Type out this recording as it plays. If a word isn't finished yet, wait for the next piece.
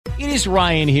It is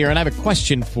Ryan here, and I have a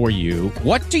question for you.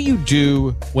 What do you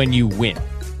do when you win?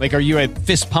 Like, are you a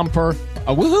fist pumper,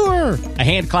 a woohooer, a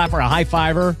hand clapper, a high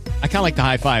fiver? I kind of like the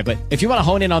high five, but if you want to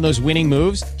hone in on those winning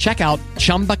moves, check out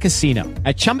Chumba Casino.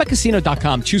 At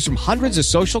ChumbaCasino.com, choose from hundreds of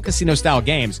social casino-style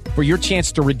games for your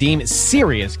chance to redeem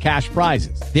serious cash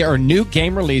prizes. There are new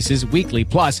game releases weekly,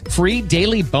 plus free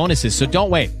daily bonuses. So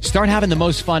don't wait. Start having the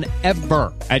most fun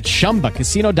ever at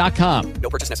ChumbaCasino.com. No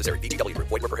purchase necessary. VGW. Void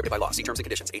where prohibited by law. See terms and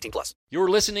conditions. 18+. You're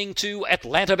listening to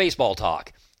Atlanta Baseball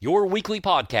Talk, your weekly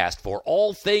podcast for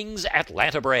all things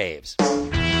Atlanta Braves.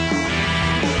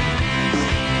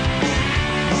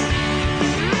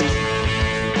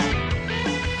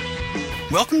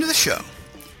 Welcome to the show.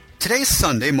 Today's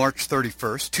Sunday, March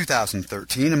 31st,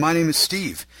 2013, and my name is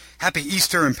Steve. Happy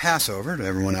Easter and Passover to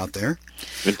everyone out there.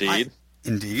 Indeed.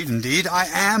 Indeed. I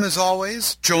am, as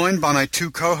always, joined by my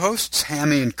two co-hosts,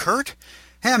 Hammy and Kurt.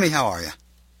 Hammy, how are you?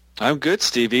 I'm good,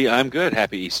 Stevie. I'm good.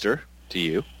 Happy Easter to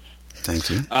you. Thank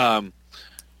you.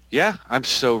 Yeah, I'm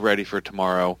so ready for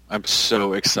tomorrow. I'm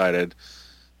so excited.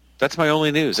 That's my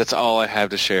only news. That's all I have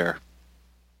to share.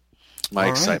 My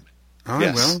excitement. All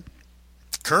right, well,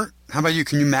 Kurt, how about you?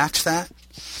 Can you match that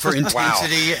for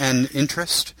intensity and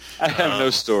interest? I have no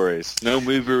stories, no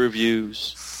movie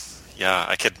reviews. Yeah,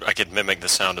 I could mimic the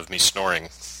sound of me snoring.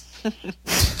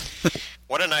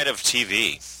 What a night of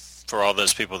TV for all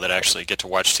those people that actually get to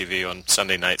watch TV on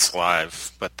Sunday nights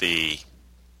live. But the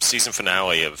season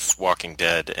finale of Walking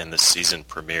Dead and the season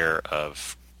premiere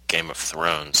of Game of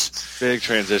Thrones. Big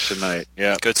transition night.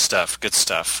 Yeah. Good stuff.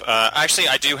 Actually,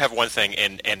 I do have one thing,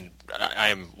 and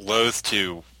I'm loath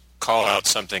to call out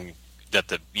something that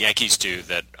the Yankees do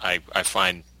that I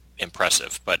find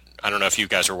impressive, but I don't know if you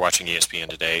guys were watching ESPN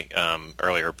today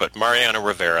earlier, but Mariano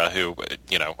Rivera, who,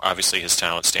 obviously his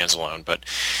talent stands alone, but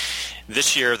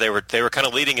this year they were kind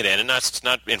of leading it in, and that's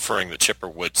not inferring that Chipper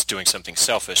Wood's doing something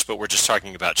selfish, but we're just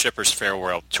talking about Chipper's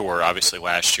farewell tour, obviously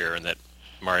last year, and that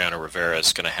Mariano Rivera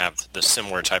is going to have the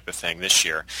similar type of thing this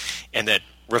year, and that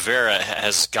Rivera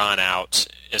has gone out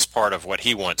as part of what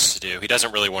he wants to do. He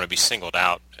doesn't really want to be singled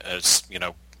out as,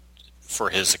 for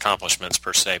his accomplishments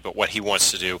per se, but what he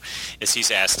wants to do is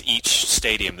he's asked each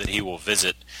stadium that he will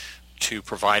visit to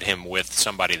provide him with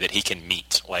somebody that he can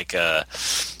meet, like a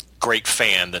great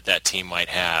fan that team might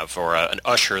have, or an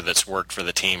usher that's worked for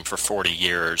the team for 40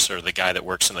 years, or the guy that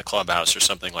works in the clubhouse or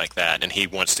something like that, and he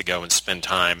wants to go and spend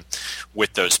time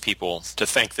with those people to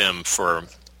thank them for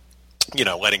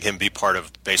letting him be part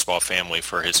of the baseball family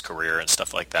for his career and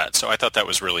stuff like that. So I thought that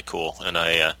was really cool, and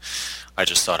I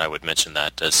just thought I would mention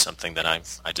that as something that I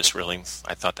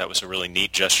thought that was a really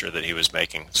neat gesture that he was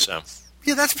making. So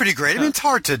yeah, that's pretty great. I mean, it's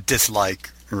hard to dislike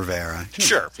Rivera.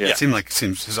 Sure. Yeah.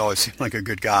 Has always seemed like a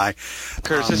good guy.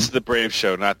 Curtis, this is the Braves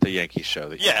show, not the Yankee show.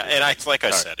 And I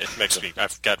said, it makes me.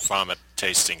 I've got vomit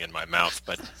tasting in my mouth,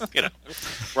 but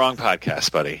wrong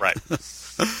podcast, buddy. Right.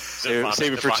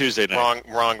 Save it for Tuesday night.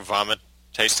 Wrong vomit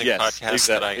tasting podcast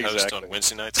that I host on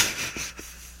Wednesday nights.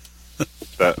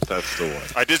 That's the one.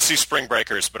 I did see Spring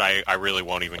Breakers, but I really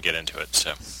won't even get into it.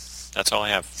 So that's all I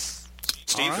have.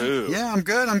 Steve? Right. Yeah, I'm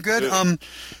good.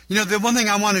 The one thing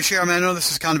I want to share, I know this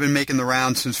has kind of been making the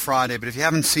rounds since Friday, but if you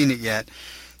haven't seen it yet,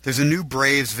 there's a new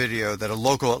Braves video that a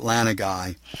local Atlanta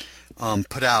guy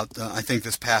put out, I think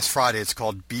this past Friday. It's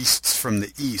called Beasts from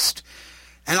the East.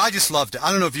 And I just loved it.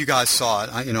 I don't know if you guys saw it.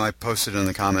 I posted it in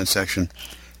the comment section.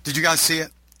 Did you guys see it?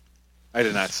 I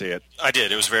did not see it. I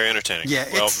did. It was very entertaining. Yeah,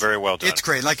 very well done. It's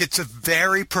great. It's a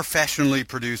very professionally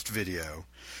produced video.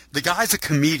 The guy's a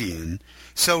comedian,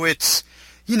 so it's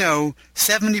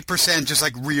 70% just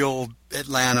like real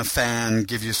Atlanta fan,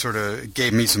 gave me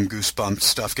some goosebumps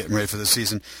stuff getting ready for the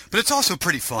season. But it's also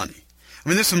pretty funny. I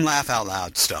mean, there's some laugh out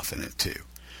loud stuff in it too.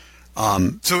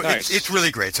 So nice. It's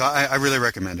really great. So I really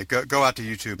recommend it. Go out to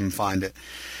YouTube and find it.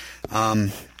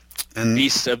 And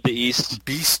Beasts of the East.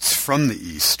 Beasts from the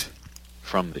East.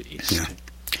 From the East. Yeah.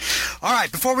 All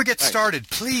right, before we get started,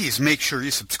 please make sure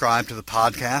you subscribe to the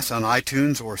podcast on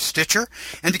iTunes or Stitcher.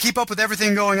 And to keep up with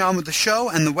everything going on with the show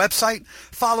and the website,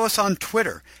 follow us on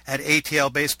Twitter at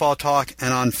ATL Baseball Talk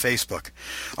and on Facebook.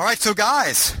 All right, so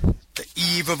guys, the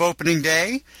eve of opening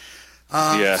day.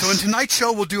 Yes. So in tonight's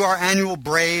show, we'll do our annual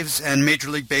Braves and Major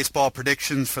League Baseball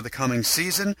predictions for the coming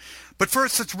season. But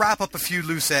first, let's wrap up a few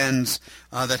loose ends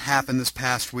that happened this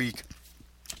past week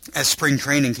as spring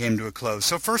training came to a close.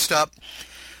 So first up,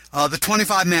 the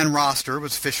 25-man roster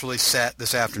was officially set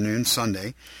this afternoon,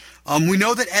 Sunday. We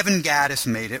know that Evan Gattis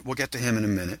made it. We'll get to him in a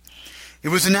minute. It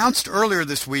was announced earlier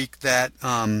this week that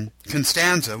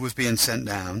Constanza was being sent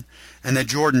down and that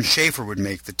Jordan Schaefer would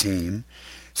make the team.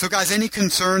 So, guys, any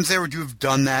concerns there? Would you have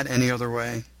done that any other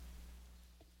way?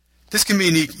 This can be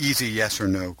an easy yes or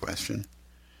no question.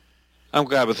 I'm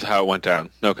glad with how it went down.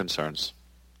 No concerns.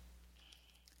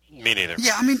 Me neither.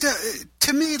 Yeah, I mean,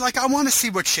 to me, like, I want to see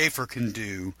what Schaefer can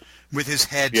do with his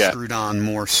head screwed on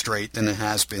more straight than it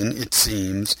has been, it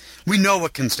seems. We know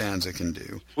what Constanza can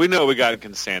do. We know we got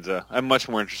Constanza. I'm much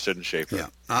more interested in Schaefer.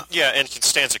 Yeah. And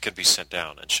Constanza could be sent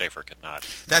down, and Schaefer could not.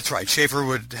 That's right. Schaefer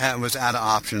was out of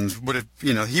options. He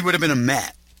would have been a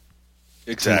Met.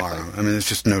 Exactly. Tomorrow. I mean, there's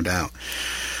just no doubt.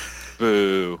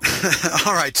 Boo.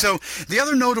 All right, so the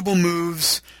other notable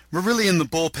moves were really in the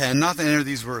bullpen. Not that any of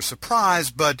these were a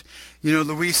surprise, but,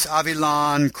 Luis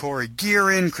Avilan, Corey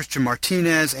Guerin, Christian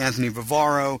Martinez, Anthony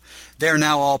Vivaro, they're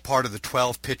now all part of the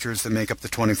 12 pitchers that make up the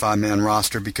 25-man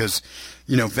roster because,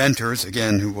 Venters,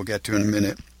 again, who we'll get to in a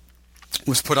minute,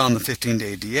 was put on the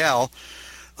 15-day DL.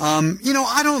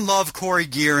 I don't love Corey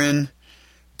Guerin,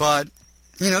 but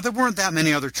there weren't that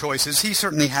many other choices. He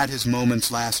certainly had his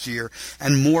moments last year,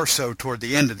 and more so toward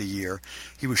the end of the year.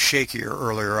 He was shakier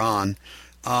earlier on.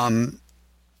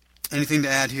 Anything to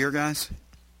add here, guys?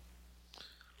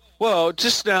 Well,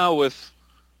 just now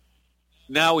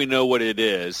we know what it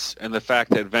is, and the fact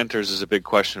that Venters is a big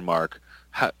question mark.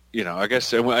 I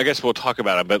guess we'll talk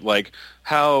about it, but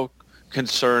how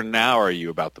concerned now are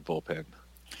you about the bullpen?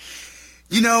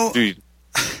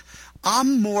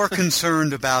 I'm more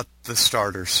concerned about the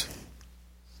starters.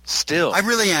 Still. I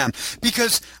really am.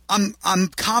 Because I'm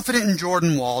confident in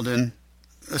Jordan Walden,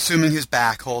 assuming his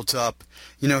back holds up.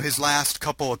 His last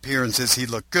couple appearances, he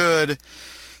looked good.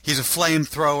 He's a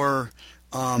flamethrower.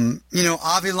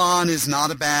 Avilan is not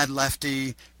a bad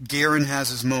lefty. Guerin has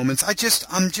his moments. We'll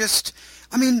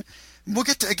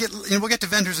get to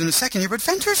Venters in a second here, but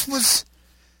Venters was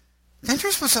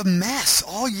a mess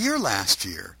all year last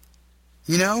year.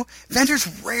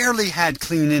 Venters rarely had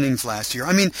clean innings last year.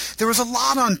 I mean, there was a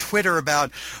lot on Twitter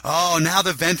about, now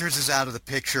that Venters is out of the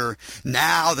picture,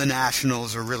 now the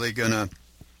Nationals are really going to,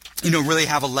 really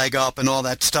have a leg up and all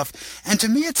that stuff. And to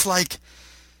me, it's like,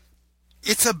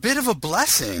 it's a bit of a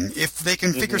blessing if they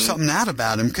can figure something out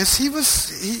about him, because he was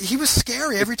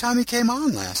scary every time he came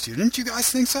on last year. Didn't you guys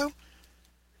think so?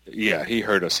 Yeah, he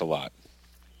hurt us a lot.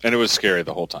 And it was scary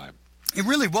the whole time. It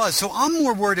really was. So I'm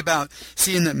more worried about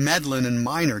seeing that Medlin and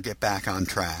Minor get back on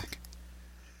track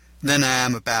than I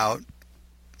am about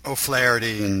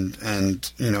O'Flaherty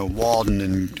and Walden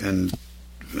and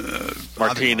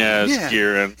Martinez,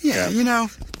 Guerin. Yeah,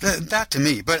 that to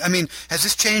me. But, I mean, has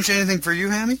this changed anything for you,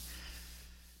 Hammy?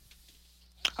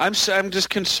 I'm just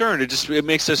concerned. It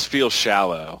makes us feel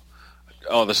shallow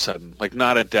all of a sudden,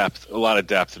 not a lot of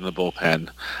depth in the bullpen.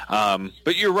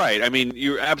 But you're right. I mean,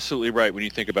 you're absolutely right when you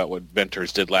think about what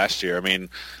Venters did last year. I mean,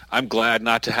 I'm glad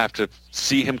not to have to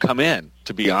see him come in,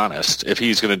 to be honest, if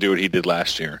he's going to do what he did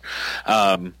last year.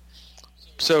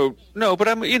 So no, but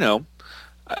I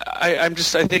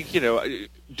think,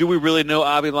 do we really know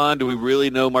Avilan? Do we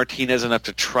really know Martinez enough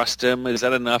to trust him? Is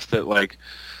that enough that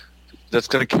that's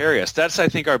going to carry us? That's, I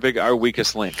think, our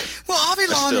weakest link. Well,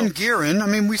 Avilan and Guerin, I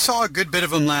mean, we saw a good bit of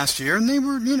them last year, and they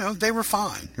were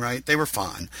fine, right? They were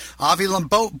fine. Avilan,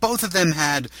 both of them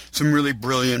had some really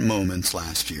brilliant moments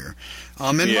last year.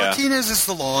 Martinez is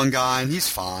the long guy, and he's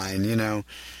fine,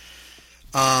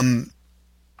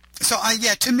 So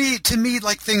to me,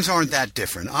 things aren't that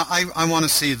different. I want to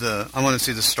see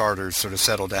the starters sort of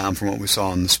settle down from what we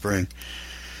saw in the spring.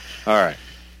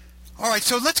 All right,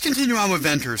 so let's continue on with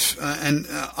Venters and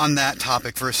on that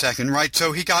topic for a second, right?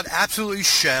 So he got absolutely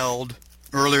shelled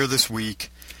earlier this week,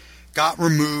 got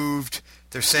removed.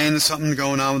 They're saying there's something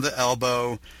going on with the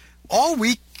elbow. All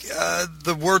week,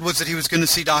 the word was that he was going to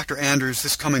see Dr. Andrews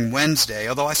this coming Wednesday,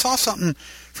 although I saw something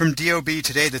from DOB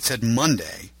today that said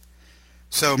Monday.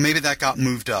 So maybe that got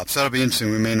moved up. So that'll be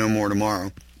interesting. We may know more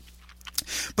tomorrow.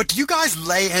 But do you guys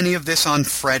lay any of this on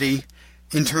Freddie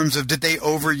in terms of, did they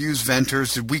overuse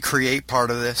Venters? Did we create part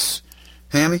of this?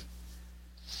 Hammy?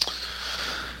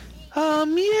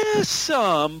 Yeah,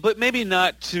 some, but maybe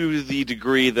not to the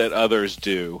degree that others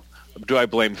do. Do I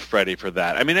blame Freddie for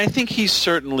that? I mean, I think he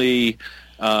certainly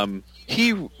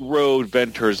he rode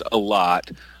Venters a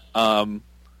lot,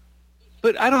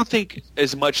 but I don't think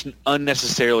as much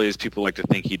unnecessarily as people like to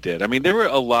think he did. I mean, there were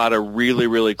a lot of really,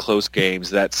 really close games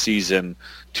that season,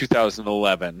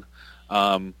 2011.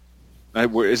 That's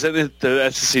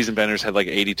the season Venters had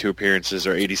 82 appearances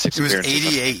or 86 appearances. It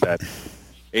was 88. Like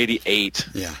 88.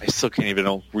 Yeah. I still can't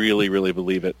even really, really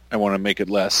believe it. I want to make it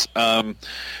less.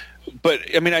 But,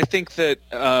 I mean, I think that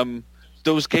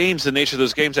those games, the nature of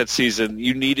those games that season,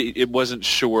 it wasn't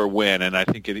sure when, and I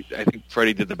think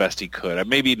Freddie did the best he could.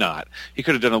 Maybe not. He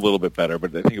could have done a little bit better,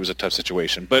 but I think it was a tough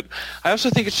situation. But I also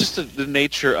think it's just the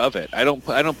nature of it. I don't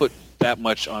put that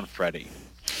much on Freddie.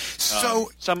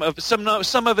 So some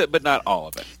of it, but not all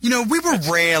of it. we were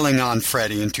railing on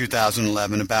Freddie in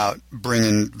 2011 about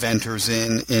bringing Venters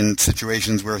in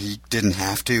situations where he didn't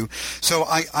have to. So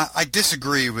I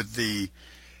disagree with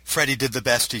Freddie did the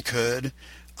best he could.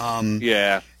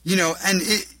 Yeah. And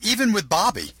even with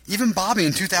Bobby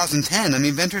in 2010, I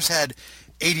mean, Venters had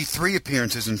 83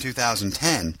 appearances in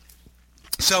 2010.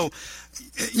 So,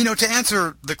 to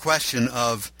answer the question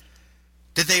of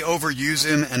did they overuse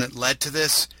him and it led to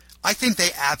this, I think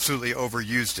they absolutely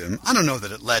overused him. I don't know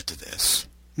that it led to this.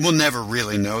 We'll never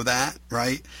really know that,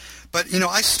 right? But,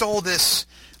 I stole this.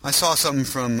 I saw something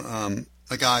from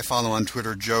a guy I follow on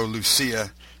Twitter, Joe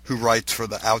Lucia, who writes for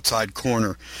the Outside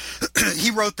Corner. He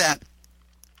wrote that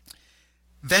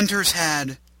Venters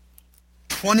had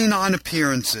 29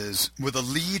 appearances with a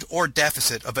lead or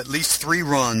deficit of at least 3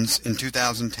 runs in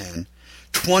 2010,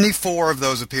 24 of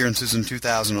those appearances in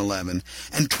 2011,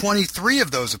 and 23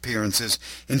 of those appearances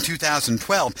in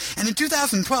 2012. And in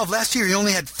 2012, last year, he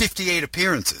only had 58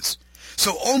 appearances.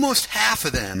 So almost half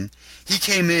of them, he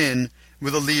came in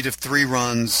with a lead of 3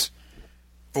 runs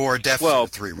or a deficit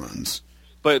of 3 runs.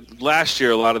 But last year,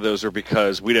 a lot of those are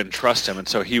because we didn't trust him, and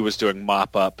so he was doing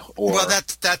mop-up. Well,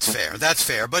 that's fair. That's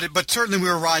fair. But certainly we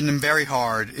were riding him very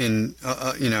hard in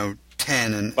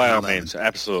 10 and by all 11. means,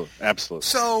 absolutely.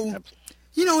 So,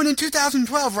 and in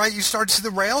 2012, right, you started to see the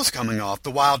rails coming off.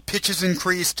 The wild pitches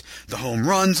increased, the home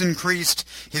runs increased,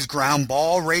 his ground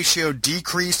ball ratio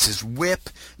decreased, his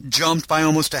whip jumped by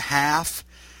almost a half.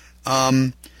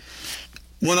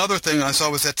 One other thing I saw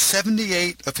was that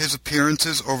 78 of his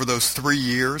appearances over those 3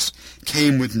 years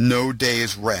came with no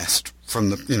days rest from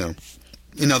the,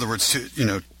 in other words,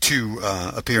 2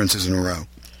 appearances in a row.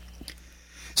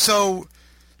 So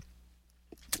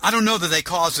I don't know that they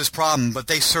caused this problem, but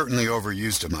they certainly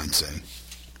overused him, I'd say.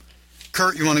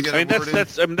 Kurt, you want to get a word in?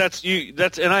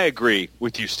 And I agree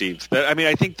with you, Steve.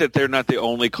 I think that they're not the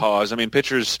only cause. I mean,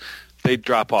 pitchers, they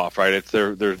drop off, right?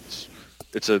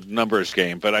 It's a numbers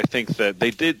game, but I think that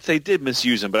they did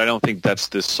misuse him, but I don't think that's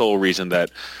the sole reason that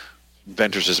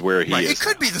Venters is where he is. It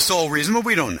could be the sole reason, but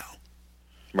we don't know.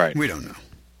 Right. We don't know.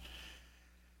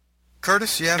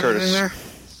 Curtis, you have anything there?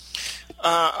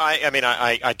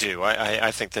 I do.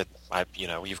 I think that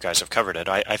you guys have covered it.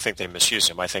 I think they misused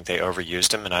him. I think they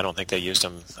overused him, and I don't think they used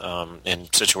him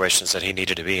in situations that he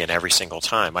needed to be in every single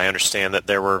time. I understand that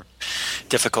there were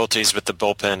difficulties with the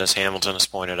bullpen, as Hamilton has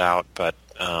pointed out, but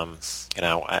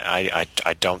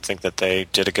I don't think that they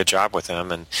did a good job with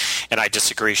him, and I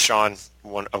disagree. Sean,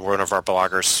 one of our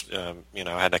bloggers,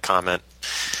 had a comment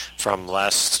from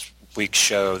last week's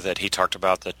show that he talked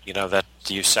about that that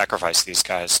you sacrifice these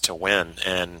guys to win,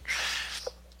 and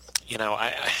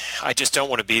I just don't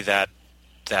want to be that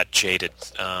jaded.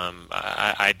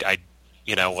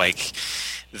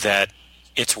 That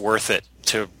it's worth it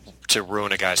to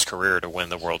ruin a guy's career to win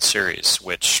the World Series,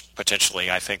 which potentially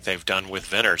I think they've done with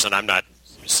Venters. And I'm not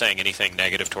saying anything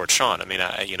negative towards Sean. I mean,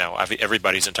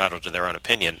 everybody's entitled to their own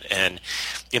opinion. And,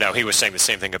 he was saying the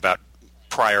same thing about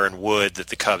Pryor and Wood, that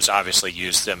the Cubs obviously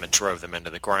used them and drove them into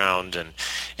the ground. And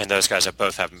those guys have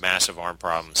both have massive arm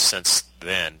problems since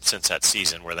that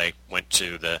season where they went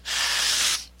to the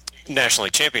National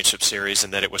League Championship Series,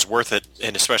 and that it was worth it,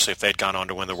 and especially if they'd gone on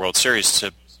to win the World Series,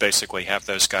 to basically have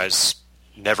those guys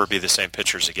never be the same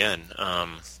pitchers again.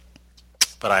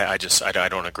 But I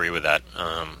don't agree with that.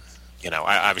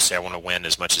 Obviously I want to win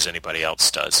as much as anybody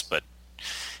else does, but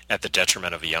at the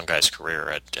detriment of a young guy's career,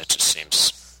 it just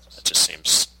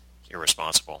seems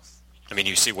irresponsible. I mean,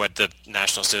 you see what the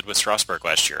Nationals did with Strasburg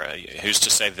last year. Who's to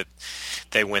say that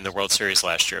they win the World Series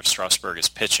last year if Strasburg is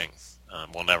pitching?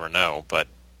 We'll never know, but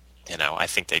I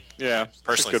think they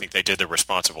personally think they did the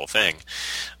responsible thing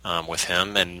with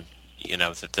him, and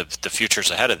that the future's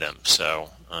ahead of them. So,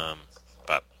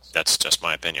 but that's just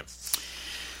my opinion.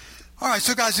 All right,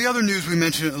 so guys, the other news we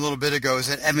mentioned a little bit ago is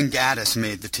that Evan Gattis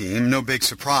made the team. No big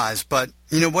surprise, but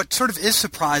what sort of is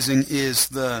surprising is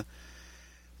the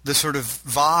sort of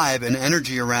vibe and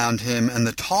energy around him and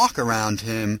the talk around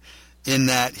him, in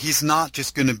that he's not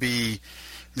just going to be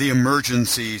the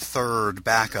emergency third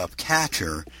backup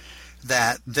catcher.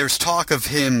 That there's talk of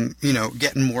him,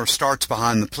 getting more starts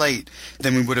behind the plate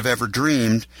than we would have ever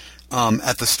dreamed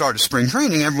at the start of spring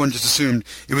training. Everyone just assumed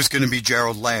it was going to be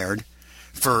Gerald Laird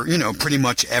for, pretty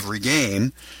much every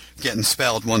game, getting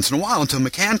spelled once in a while until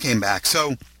McCann came back.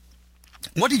 So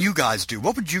what do you guys do?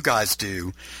 What would you guys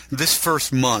do this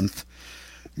first month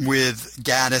with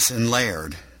Gattis and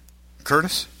Laird?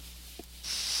 Curtis?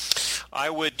 I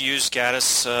would use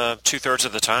Gattis 2/3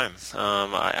 of the time.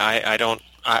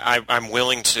 I'm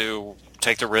willing to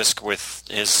take the risk with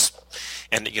his,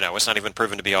 and it's not even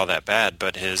proven to be all that bad,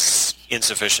 but his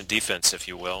insufficient defense, if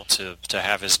you will, to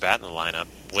have his bat in the lineup.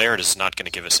 Laird is not going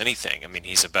to give us anything. I mean,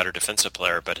 he's a better defensive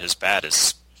player, but his bat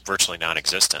is virtually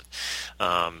non-existent.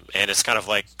 And it's kind of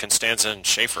like Constanza and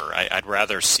Schaefer. I'd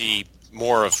rather see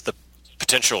more of the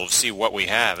potential, see what we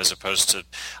have, as opposed to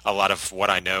a lot of what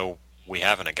I know we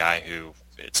have in a guy who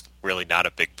it's really not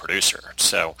a big producer.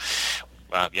 So,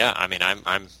 I mean,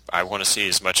 I want to see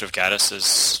as much of Gaddis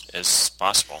as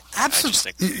possible.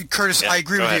 Absolutely, Curtis. I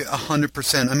agree with you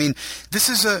 100%. I mean,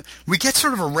 we get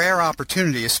sort of a rare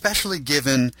opportunity, especially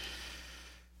given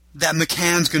that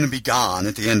McCann's going to be gone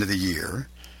at the end of the year.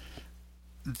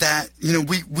 That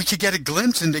we could get a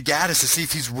glimpse into Gaddis to see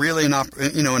if he's really an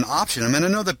option. I mean, I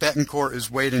know that Betancourt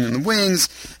is waiting in the wings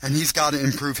and he's got to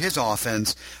improve his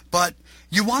offense, but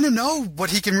you want to know what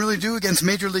he can really do against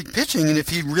major league pitching and if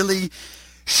he really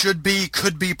could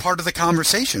be part of the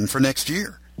conversation for next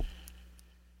year.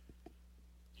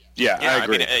 Yeah, I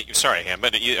agree. I mean, sorry, Ham,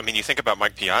 but you think about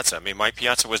Mike Piazza. I mean, Mike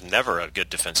Piazza was never a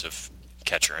good defensive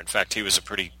catcher. In fact, he was a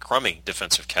pretty crummy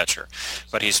defensive catcher.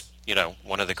 But he's,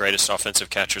 one of the greatest offensive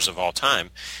catchers of all time.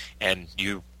 And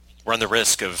you run the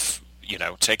risk of,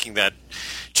 taking that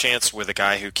chance with a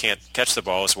guy who can't catch the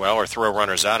ball as well or throw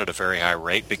runners out at a very high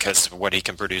rate because of what he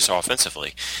can produce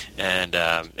offensively. And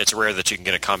it's rare that you can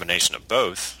get a combination of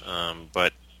both.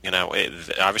 But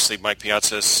obviously Mike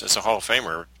Piazza is a Hall of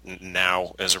Famer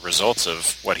now as a result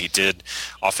of what he did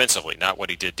offensively, not what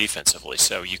he did defensively.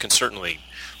 So you can certainly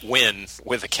win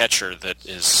with a catcher that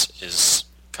is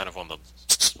kind of on the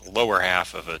lower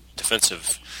half of a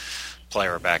defensive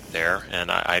player back there,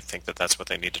 and I think that's what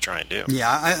they need to try and do.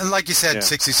 Yeah, like you said,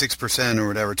 66% or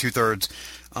whatever, 2/3.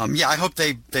 I hope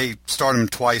they start him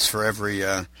twice for every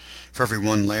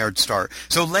one Laird start.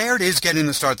 So Laird is getting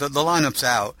the start. The lineup's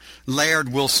out.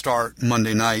 Laird will start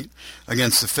Monday night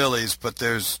against the Phillies, but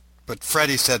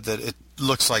Freddie said that it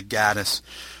looks like Gaddis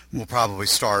will probably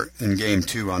start in Game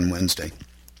 2 on Wednesday.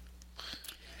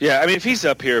 Yeah, I mean, if he's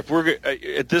up here, if we're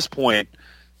at this point,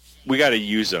 we got to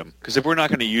use him, because if we're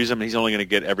not going to use him, he's only going to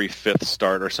get every fifth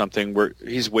start or something.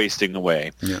 He's wasting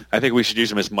away. Yeah. I think we should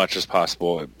use him as much as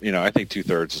possible. I think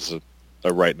 2/3 is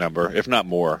a right number, if not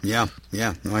more. Yeah,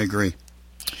 I agree.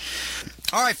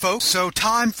 All right, folks, so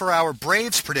time for our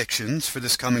Braves predictions for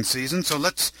this coming season. So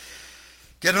let's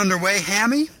get underway.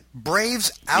 Hammy,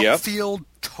 Braves outfield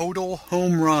total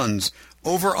home runs,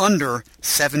 over under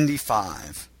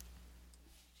 75.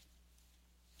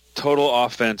 Total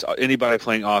offense, anybody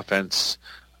playing offense,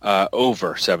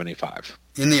 over 75.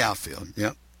 In the outfield,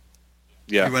 yep.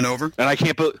 Yeah. You went over? And I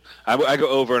go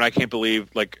over, and I can't believe,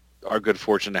 our good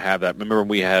fortune to have that. Remember when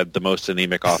we had the most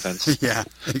anemic offense? Yeah,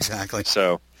 exactly.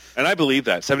 So, and I believe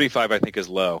that. 75, I think, is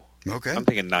low. Okay. I'm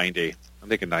thinking 90.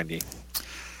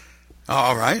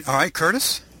 All right,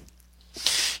 Curtis?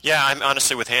 Yeah, I'm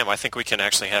honestly with Ham. I think we can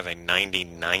actually have a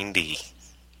 90-90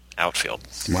 outfield.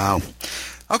 Wow.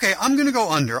 Okay, I'm going to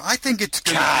go under. I think it's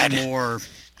going to be more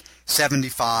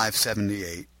 75,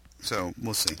 78. So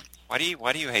we'll see. Why do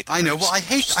you hate the I know. Braves? Well,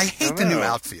 I hate the new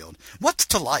outfield. What's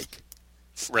to like?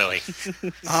 Really?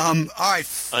 All right.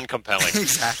 Uncompelling.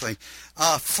 Exactly.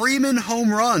 Freeman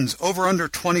home runs, over under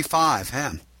 25.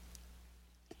 Ham.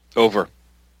 Over.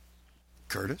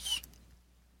 Curtis?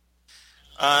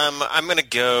 I'm going to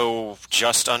go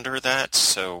just under that,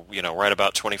 so, right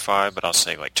about 25, but I'll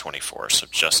say 24, so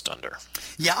just under.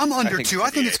 Yeah, I'm under, too.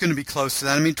 I think it's going to be close to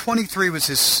that. I mean, 23 was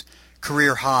his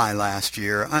career high last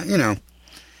year.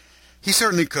 He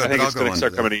certainly could, but I'll go under.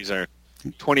 Start coming easier.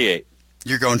 28.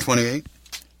 You're going 28?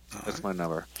 That's my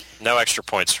number. No extra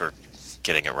points for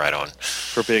getting it right on.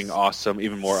 For being awesome,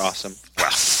 even more awesome.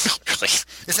 Well, really.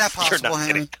 Is that possible, You're not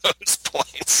Hammy? getting those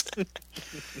points.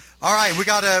 All right, we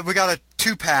got a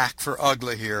 2-pack for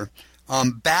Ugla here.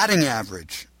 Batting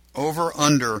average, over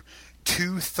under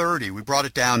 230. We brought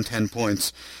it down 10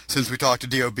 points since we talked to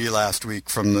DOB last week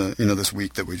from the this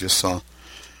week that we just saw.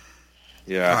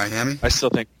 Yeah. All right, Hammy? I still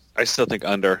think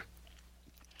under.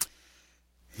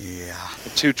 Yeah.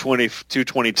 220,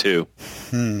 222.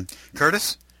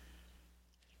 Curtis?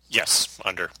 Yes,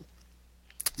 under.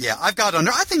 Yeah, I've got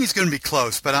under. I think he's going to be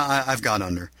close, but I've got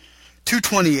under.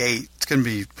 228. It's going to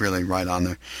be really right on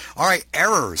there. All right,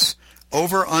 errors.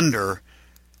 Over, under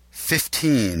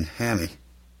 15. Hammy.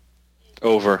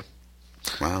 Over.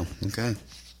 Wow, okay.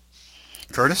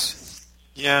 Curtis?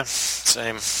 Yeah,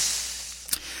 same.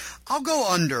 I'll go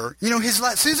under.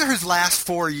 These are his last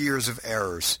 4 years of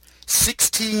errors.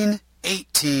 16,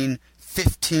 18,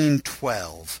 15,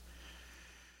 12.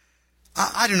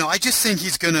 I don't know. I just think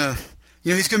he's going to,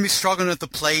 he's going to be struggling at the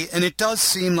plate, and it does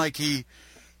seem like he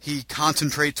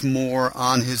concentrates more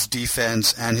on his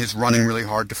defense and his running really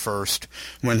hard to first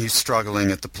when he's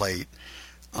struggling at the plate.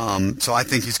 So I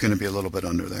think he's going to be a little bit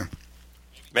under there.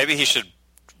 Maybe he should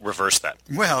reverse that.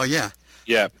 Well, yeah.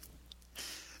 Yeah.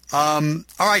 All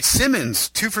right, Simmons,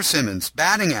 2 for Simmons.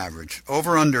 Batting average,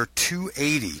 over under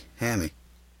 280. Hammy.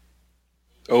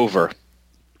 Over.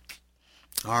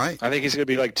 All right. I think he's going to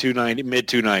be like 290, mid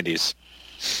 290s.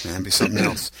 And be something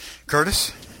else.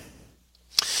 Curtis?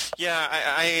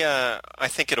 Yeah, I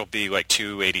think it'll be like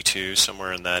 282,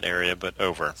 somewhere in that area, but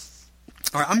over.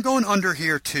 All right, I'm going under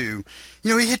here, too.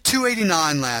 You know, he hit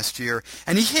 289 last year,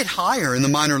 and he hit higher in the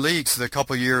minor leagues the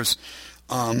couple years,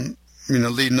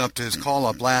 leading up to his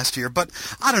call-up last year. But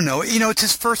I don't know. You know, it's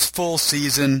his first full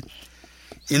season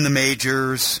in the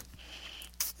majors.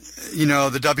 You know,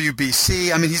 the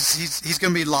WBC. I mean, he's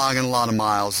going to be logging a lot of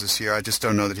miles this year. I just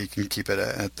don't know that he can keep it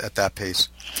at that pace.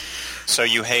 So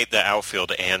you hate the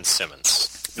outfield and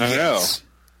Simmons. I know.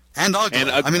 And Uggla. And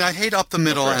I mean, I hate up the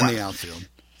middle Right. and the outfield.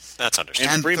 That's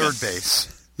understandable. And Freeman. third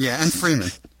base. Yeah, and Freeman.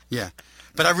 Yeah.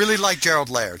 But I really like Gerald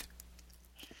Laird.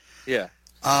 Yeah.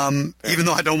 Even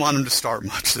though I don't want him to start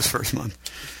much this first month.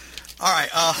 All right,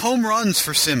 home runs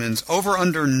for Simmons, over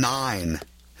under 9.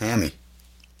 Hammy.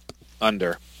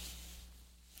 Under.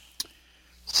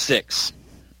 6.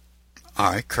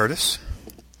 All right, Curtis.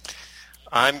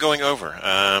 I'm going over.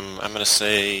 I'm going to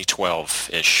say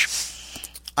 12-ish.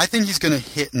 I think he's going to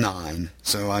hit 9,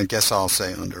 so I guess I'll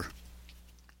say under.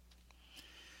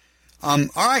 All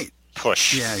right.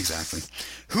 Push. Yeah, exactly.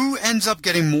 Who ends up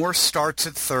getting more starts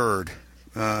at third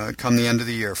come the end of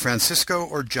the year, Francisco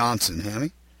or Johnson,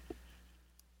 Hammy?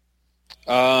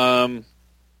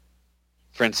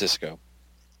 Francisco.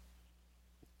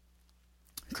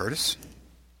 Curtis?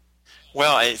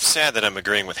 Well, it's sad that I'm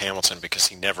agreeing with Hamilton because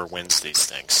he never wins these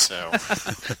things. So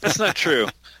That's not true.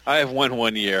 I have won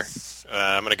 1 year.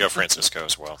 I'm going to go Francisco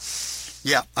as well.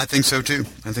 Yeah, I think so too.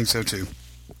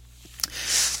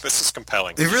 This is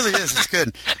compelling. It really is. It's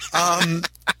good. All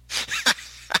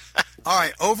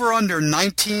right, over under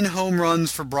 19 home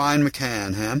runs for Brian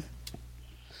McCann, Ham?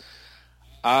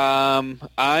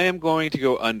 I am going to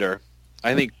go under.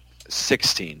 I think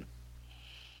 16.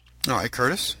 All right,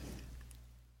 Curtis?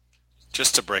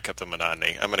 Just to break up the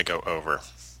monotony, I'm going to go over.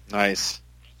 Nice.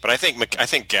 But I think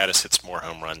Gaddis hits more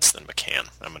home runs than McCann.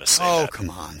 I'm going to say Oh, that. come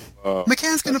on. Oh,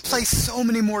 McCann's going to play so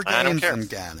many more I don't games care. than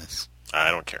Gaddis. I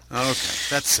don't care. Okay,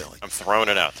 that's silly. I'm throwing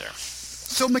it out there.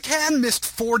 So McCann missed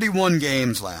 41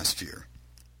 games last year.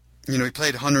 You know, he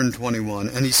played 121,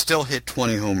 and he still hit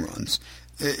 20 home runs.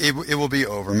 It will be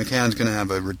over. McCann's going to have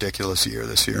a ridiculous year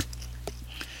this year.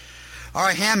 All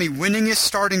right, Hammy, winningest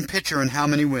starting pitcher and how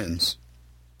many wins?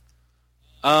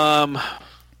 I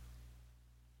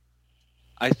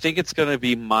think it's going to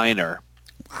be Minor.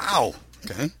 Wow.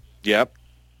 Okay. Yep.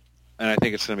 And I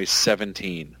think it's going to be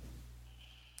 17.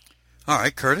 All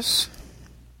right, Curtis?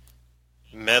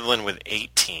 Medlin with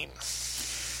 18.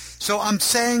 So I'm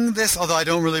saying this, although I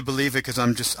don't really believe it because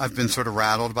I've been sort of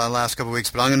rattled by the last couple of weeks,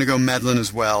 but I'm going to go Medlin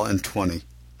as well and 20.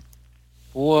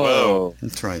 Whoa.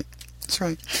 That's right.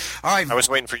 All right. I was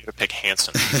waiting for you to pick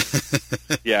Hansen.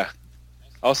 Yeah.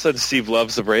 All of a sudden, Steve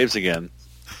loves the Braves again.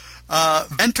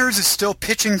 Venters is still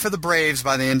pitching for the Braves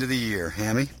by the end of the year,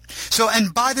 Hammy. So,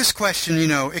 and by this question, you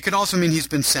know, it could also mean he's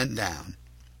been sent down.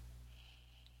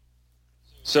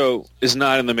 So, is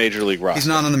not in the Major League roster. He's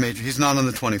not on the major. He's not on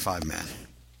the 25-man.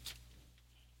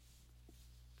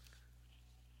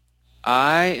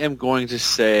 I am going to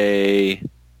say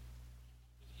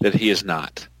that he is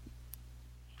not.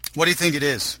 What do you think it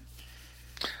is?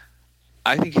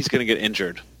 I think he's going to get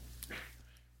injured.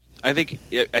 I think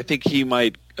he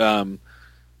might.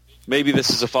 Maybe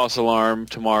this is a false alarm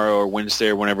tomorrow or Wednesday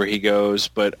or whenever he goes,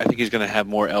 but I think he's going to have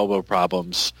more elbow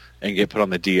problems and get put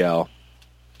on the DL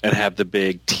and have the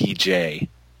big TJ.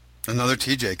 Another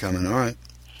TJ coming. All right.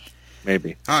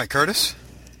 Maybe. All right, Curtis?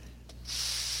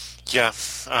 Yeah,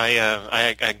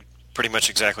 I pretty much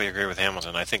exactly agree with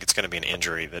Hamilton. I think it's going to be an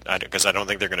injury because I don't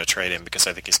think they're going to trade him because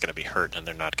I think he's going to be hurt and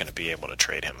they're not going to be able to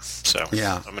trade him. So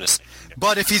Yeah. I'm going to say.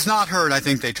 But if he's not hurt, I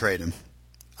think they trade him.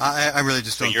 I really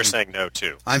just So don't you're think... saying no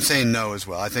too. I'm saying no as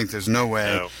well. I think there's no way.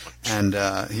 No. And,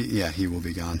 he will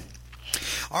be gone.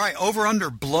 All right, over-under,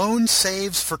 blown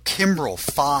saves for Kimbrel,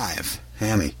 5.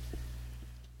 Hammy.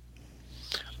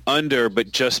 Under,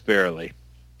 but just barely.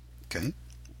 Okay.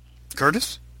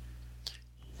 Curtis?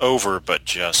 Over, but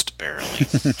just barely.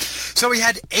 So he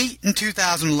had 8 in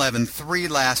 2011, 3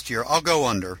 last year. I'll go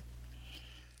under.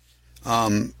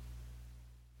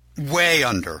 Way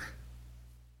under.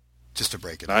 Just to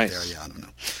break it Nice. up there. Yeah, I don't know.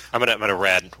 I'm gonna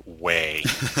red way.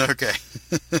 Okay.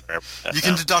 You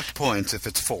can deduct points if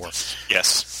it's 4.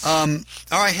 Yes. All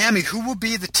right, Hammy, who will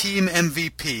be the team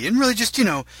MVP? And really just,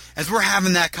 as we're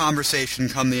having that conversation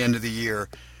come the end of the year,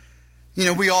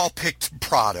 we all picked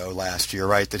Prado last year,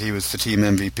 right, that he was the team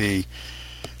MVP.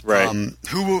 Right.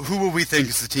 Who will we think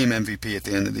is the team MVP at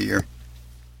the end of the year?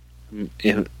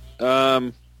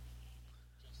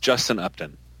 Justin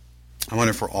Upton. I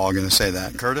wonder if we're all going to say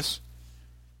that. Curtis?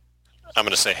 I'm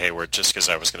going to say Hayward just because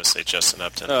I was going to say Justin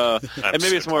Upton. And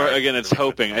maybe it's more, again, it's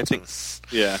hoping. I think,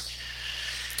 yeah.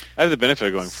 I have the benefit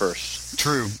of going first.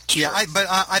 True. Yeah, but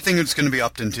I think it's going to be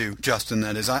Upton too, Justin,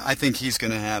 that is. I think he's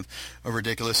going to have a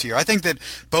ridiculous year. I think that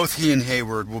both he and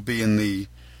Hayward will be in the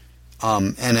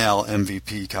NL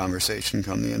MVP conversation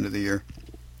come the end of the year.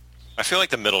 I feel like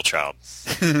the middle child.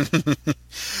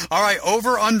 All right,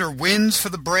 over-under wins for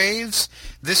the Braves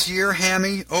this year,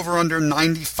 Hammy, over-under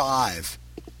 95.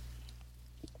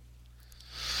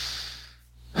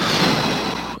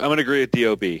 I'm going to agree with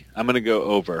DOB. I'm going to go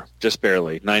over, just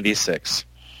barely, 96.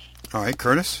 All right,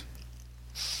 Curtis?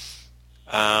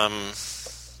 Can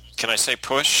I say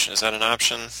push? Is that an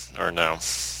option or no?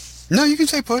 No, you can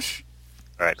say push.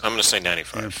 All right, I'm going to say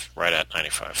 95, right at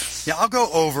 95. Yeah, I'll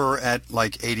go over at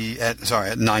like at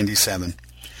 97.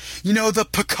 The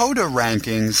PECOTA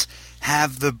rankings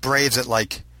have the Braves at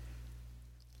like,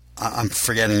 I'm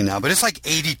forgetting now, but it's like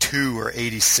 82 or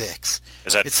 86.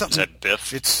 Is that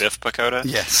Biff? It's Biff PECOTA?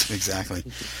 Yes, exactly.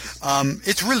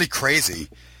 It's really crazy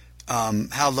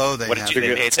how low they have. What did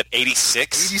you say? It's at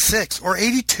 86? 86 or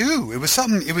 82. It was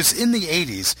something. It was in the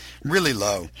 80s, really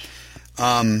low.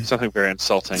 Something very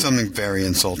insulting. Something very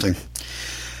insulting.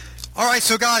 All right,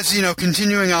 so guys,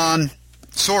 continuing on,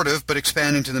 sort of, but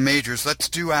expanding to the majors, let's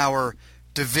do our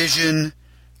division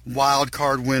wild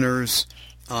card winners,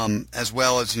 as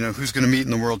well as, who's going to meet in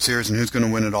the World Series and who's going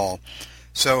to win it all.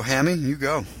 So, Hammy, you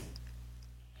go.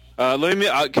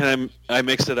 Can I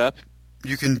mix it up?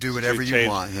 You can do whatever you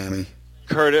want, Hammy.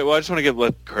 Curtis, well, I just want to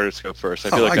let Curtis go first.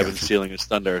 I feel like I've been stealing his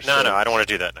thunder. No, I don't want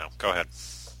to do that now. Go ahead.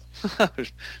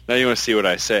 Now you want to see what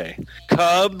I say.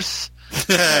 Cubs.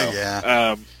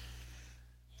 Yeah.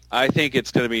 I think it's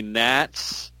going to be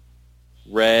Nats,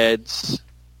 Reds,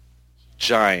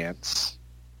 Giants.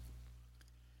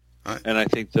 Right. And I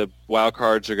think the wild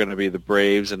cards are going to be the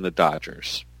Braves and the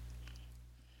Dodgers.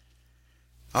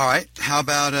 All right. How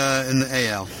about in the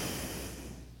AL?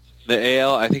 The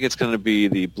AL, I think it's going to be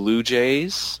the Blue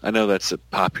Jays. I know that's a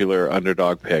popular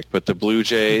underdog pick, but the Blue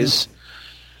Jays,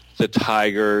 the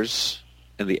Tigers,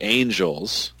 and the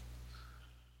Angels.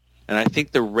 And I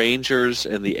think the Rangers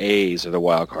and the A's are the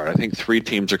wild card. I think 3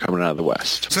 teams are coming out of the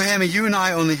West. So, Hammy, you and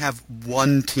I only have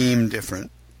one team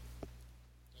different.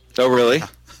 Oh, really?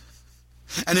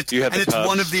 And it's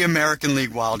one of the American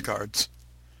League wild cards.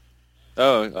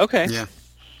 Oh, okay. Yeah.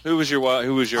 Who was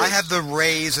yours? I have the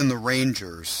Rays and the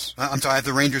Rangers. I'm sorry, I have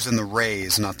the Rangers and the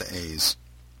Rays, not the A's.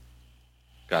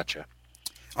 Gotcha.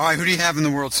 All right, who do you have in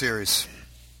the World Series?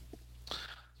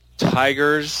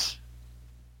 Tigers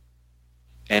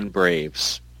and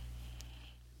Braves.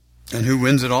 And who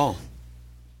wins it all?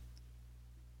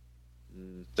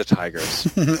 The Tigers.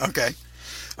 Okay.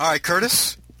 All right,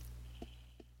 Curtis?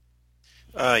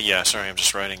 Yeah, sorry, I'm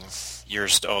just writing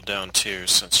yours all down too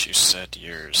since you said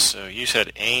yours. So you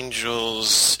said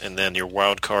Angels, and then your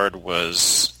wild card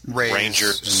was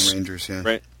Rangers. And Rangers, yeah.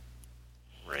 Right.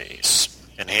 Rays.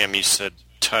 And Ham, you said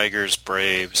Tigers,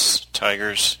 Braves,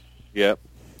 Tigers? Yep.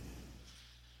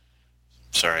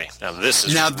 Sorry. Now this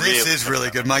is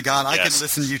really good. My God, I Yes. could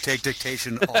listen to you take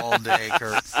dictation all day,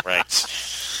 Kurt. Right.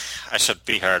 I should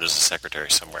be hired as a secretary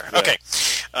somewhere. Yeah. Okay.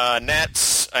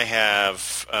 Nats, I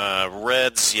have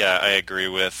Reds, yeah, I agree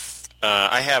with.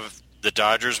 I have the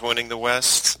Dodgers winning the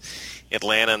West.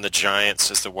 Atlanta and the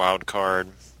Giants is the wild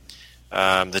card.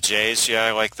 The Jays, yeah,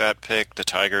 I like that pick. The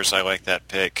Tigers, I like that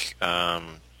pick.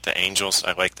 The Angels,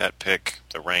 I like that pick.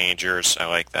 The Rangers, I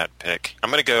like that pick.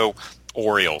 I'm going to go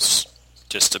Orioles,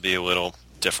 just to be a little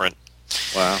different.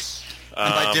 Wow.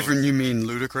 And by different, you mean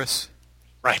ludicrous?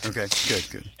 Right. Okay,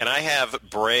 good. And I have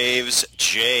Braves,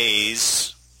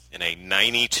 Jays in a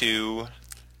 92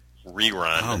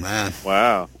 rerun. Oh, man.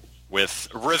 Wow. With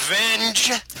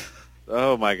revenge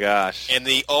Oh, my gosh. and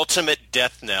the ultimate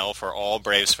death knell for all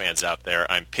Braves fans out there.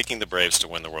 I'm picking the Braves to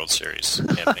win the World Series,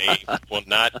 and they will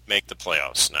not make the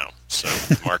playoffs now. So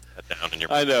mark that down in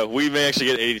your. I know. We may actually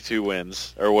get 82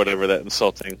 wins, or whatever that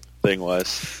insulting thing was.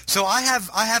 So I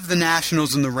have the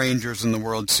Nationals and the Rangers in the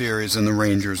World Series, and the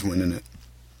Rangers winning it.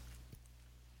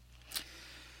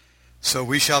 So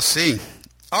we shall see.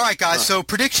 All right, guys, so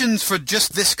predictions for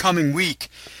just this coming week.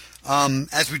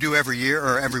 as we do every year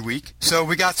or every week. So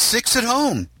we got 6 at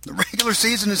home. The regular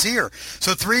season is here.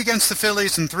 So 3 against the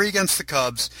Phillies and 3 against the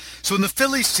Cubs. So in the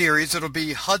Phillies series, it'll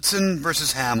be Hudson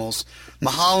versus Hamels,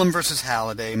 Mahalan versus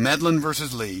Halladay, Medlin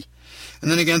versus Lee. And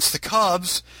then against the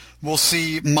Cubs, we'll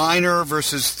see Minor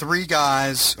versus 2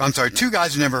 guys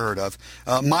you never heard of.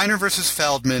 Minor versus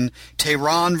Feldman,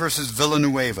 Tehran versus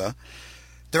Villanueva.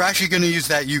 They're actually going to use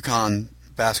that UConn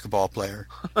basketball player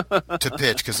to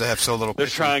pitch because they have so little They're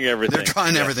pitching. trying everything. They're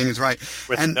trying everything, is right.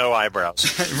 With no eyebrows.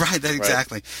 Right,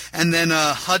 exactly. And then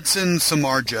Hudson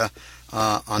Samardzija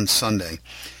on Sunday.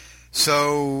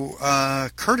 So,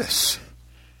 Curtis,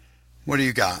 what do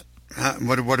you got?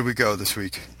 What do we go this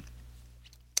week?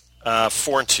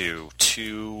 4-2,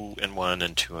 2-1,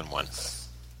 and 2-1.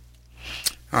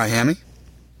 All right, Hammy?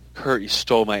 Kurt, you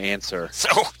stole my answer.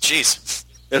 Oh, jeez.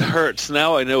 It hurts.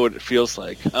 Now I know what it feels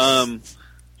like.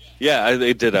 Yeah,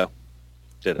 ditto.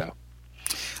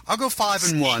 I'll go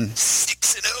 5-1.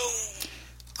 6-0.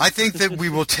 I think that we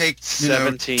will take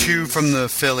 2 from the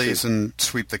Phillies and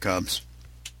sweep the Cubs.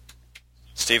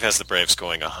 Steve has the Braves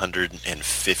going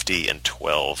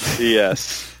 150-12.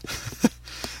 Yes.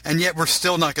 And yet we're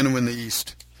still not going to win the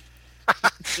East.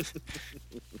 All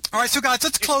right, so guys,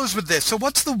 let's close with this. So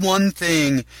what's the one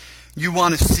thing you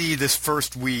want to see this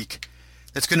first week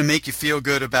that's going to make you feel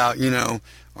good about,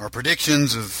 our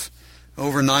predictions of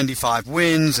over 95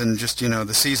 wins and just,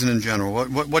 the season in general?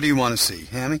 What do you want to see,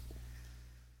 Hammy?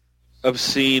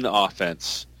 Obscene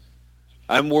offense.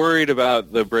 I'm worried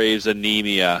about the Braves'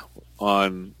 anemia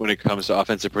when it comes to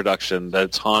offensive production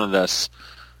that's haunted us.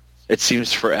 It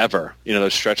seems forever,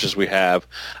 those stretches we have.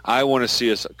 I want to see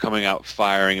us coming out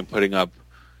firing and putting up,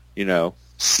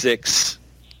 6,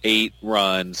 8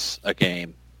 runs a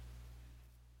game.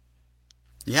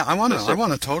 Yeah, I want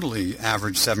to totally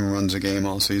average 7 runs a game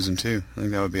all season too. I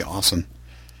think that would be awesome.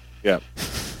 Yeah.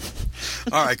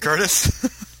 All right, Curtis.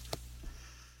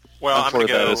 Well, I'm going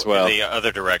to go well. in the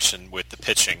other direction with the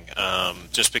pitching,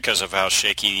 just because of how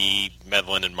shaky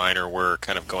Medlin and Minor were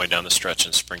kind of going down the stretch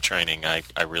in spring training. I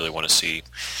really want to see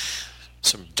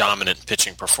some dominant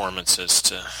pitching performances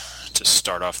to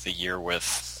start off the year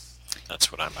with.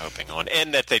 That's what I'm hoping on,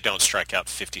 and that they don't strike out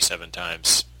 57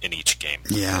 times in each game.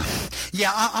 Yeah,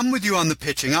 I'm with you on the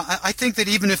pitching. I think that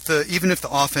even if the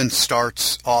offense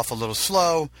starts off a little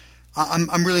slow,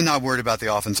 I'm really not worried about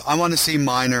the offense. I want to see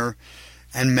Minor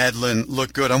and Medlin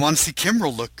look good. I want to see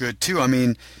Kimbrel look good too. I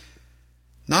mean,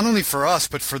 not only for us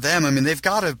but for them. I mean, they've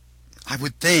got to. I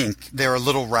would think they're a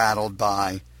little rattled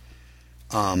by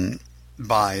the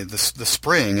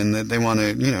spring, and that they want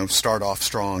to start off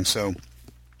strong. So,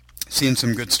 seeing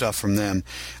some good stuff from them,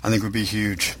 I think would be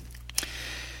huge.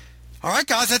 All right,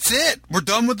 guys, that's it. We're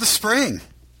done with the spring.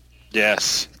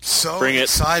 Yes. So Bring it.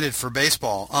 Excited for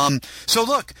baseball. So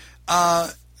look.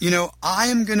 I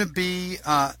am going to be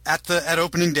at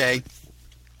opening day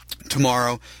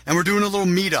tomorrow, and we're doing a little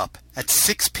meetup at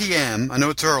 6 p.m. I know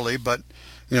it's early, but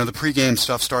the pregame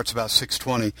stuff starts about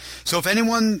 6:20. So if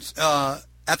anyone's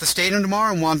at the stadium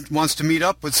tomorrow and wants to meet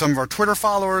up with some of our Twitter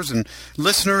followers and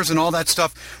listeners and all that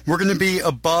stuff, we're going to be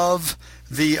above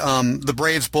the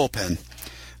Braves bullpen.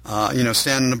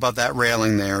 Standing above that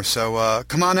railing there. So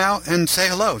come on out and say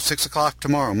hello. 6 o'clock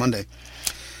tomorrow, Monday.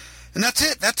 And that's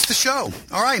it. That's the show.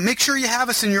 All right. Make sure you have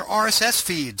us in your RSS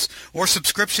feeds or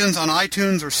subscriptions on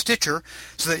iTunes or Stitcher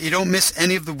so that you don't miss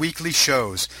any of the weekly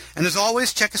shows. And as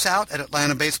always, check us out at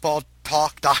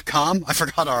AtlantaBaseballTalk.com. I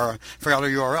forgot our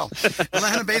URL.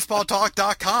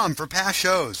 AtlantaBaseballTalk.com for past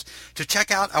shows, to check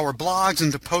out our blogs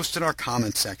and to post in our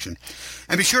comments section.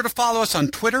 And be sure to follow us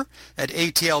on Twitter at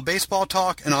ATL Baseball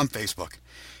Talk and on Facebook.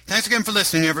 Thanks again for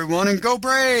listening, everyone, and go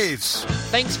Braves!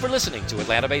 Thanks for listening to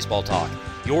Atlanta Baseball Talk,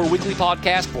 your weekly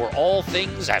podcast for all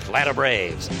things Atlanta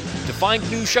Braves. To find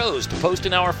new shows, to post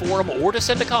in our forum, or to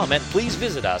send a comment, please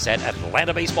visit us at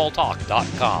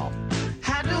AtlantaBaseballTalk.com.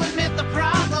 Had to admit the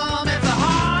problem, it's a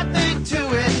hard thing to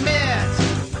admit.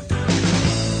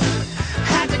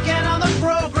 Had to get on the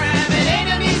program, it ain't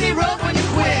an easy road when you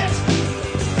quit.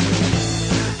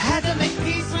 Had to make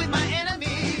peace with my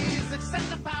enemies, accept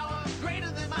the power greater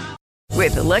than my...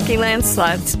 With the Lucky Land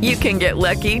Slots, you can get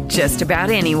lucky just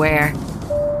about anywhere.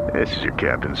 This is your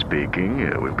captain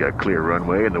speaking. We've got clear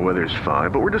runway and the weather's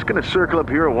fine, but we're just going to circle up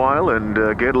here a while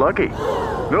and get lucky.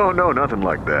 No, nothing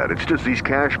like that. It's just these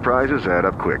cash prizes add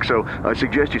up quick. So I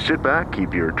suggest you sit back,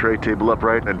 keep your tray table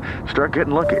upright, and start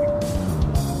getting lucky.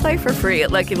 Play for free at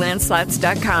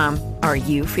LuckyLandSlots.com. Are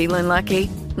you feeling lucky?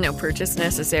 No purchase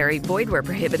necessary. Void where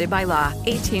prohibited by law.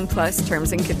 18+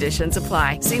 terms and conditions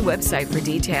apply. See website for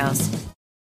details.